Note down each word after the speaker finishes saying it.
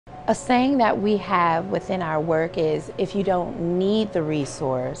A saying that we have within our work is, if you don't need the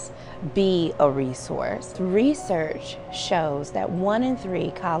resource, be a resource. Research shows that 1 in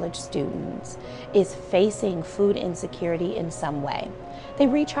 3 college students is facing food insecurity in some way. They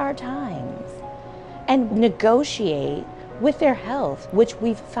reach hard times and negotiate with their health, which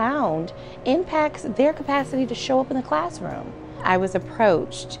we've found impacts their capacity to show up in the classroom. I was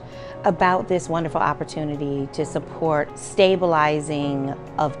approached about this wonderful opportunity to support stabilizing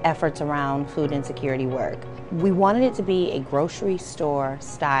of efforts around food insecurity work. We wanted it to be a grocery store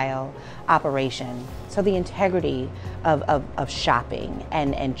style operation, so the integrity of shopping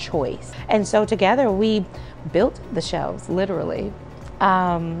and choice. And so together we built the shelves, literally,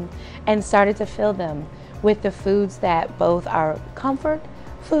 and started to fill them with the foods that both are comfort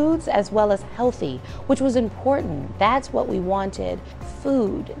foods as well as healthy, which was important. That's what we wanted,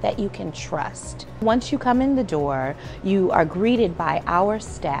 food that you can trust. Once you come in the door, you are greeted by our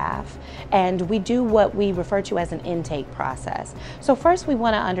staff, and we do what we refer to as an intake process. So first we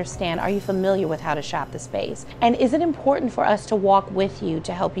want to understand, are you familiar with how to shop the space? And is it important for us to walk with you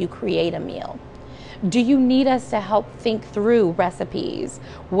to help you create a meal? Do you need us to help think through recipes?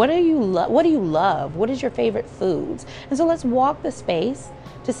 What do you love? What is your favorite foods? And so let's walk the space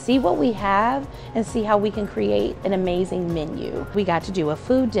to see what we have and see how we can create an amazing menu. We got to do a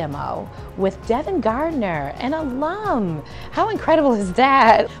food demo with Devin Gardner, an alum. How incredible is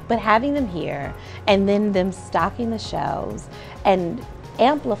that? But having them here and then them stocking the shelves and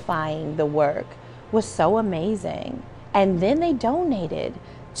amplifying the work was so amazing. And then they donated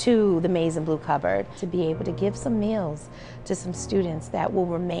to the Maize and Blue Cupboard to be able to give some meals to some students that will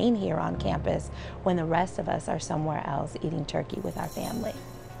remain here on campus when the rest of us are somewhere else eating turkey with our family.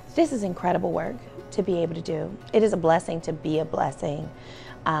 This is incredible work to be able to do. It is a blessing to be a blessing.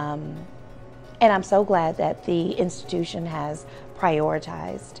 And I'm so glad that the institution has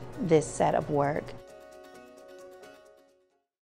prioritized this set of work.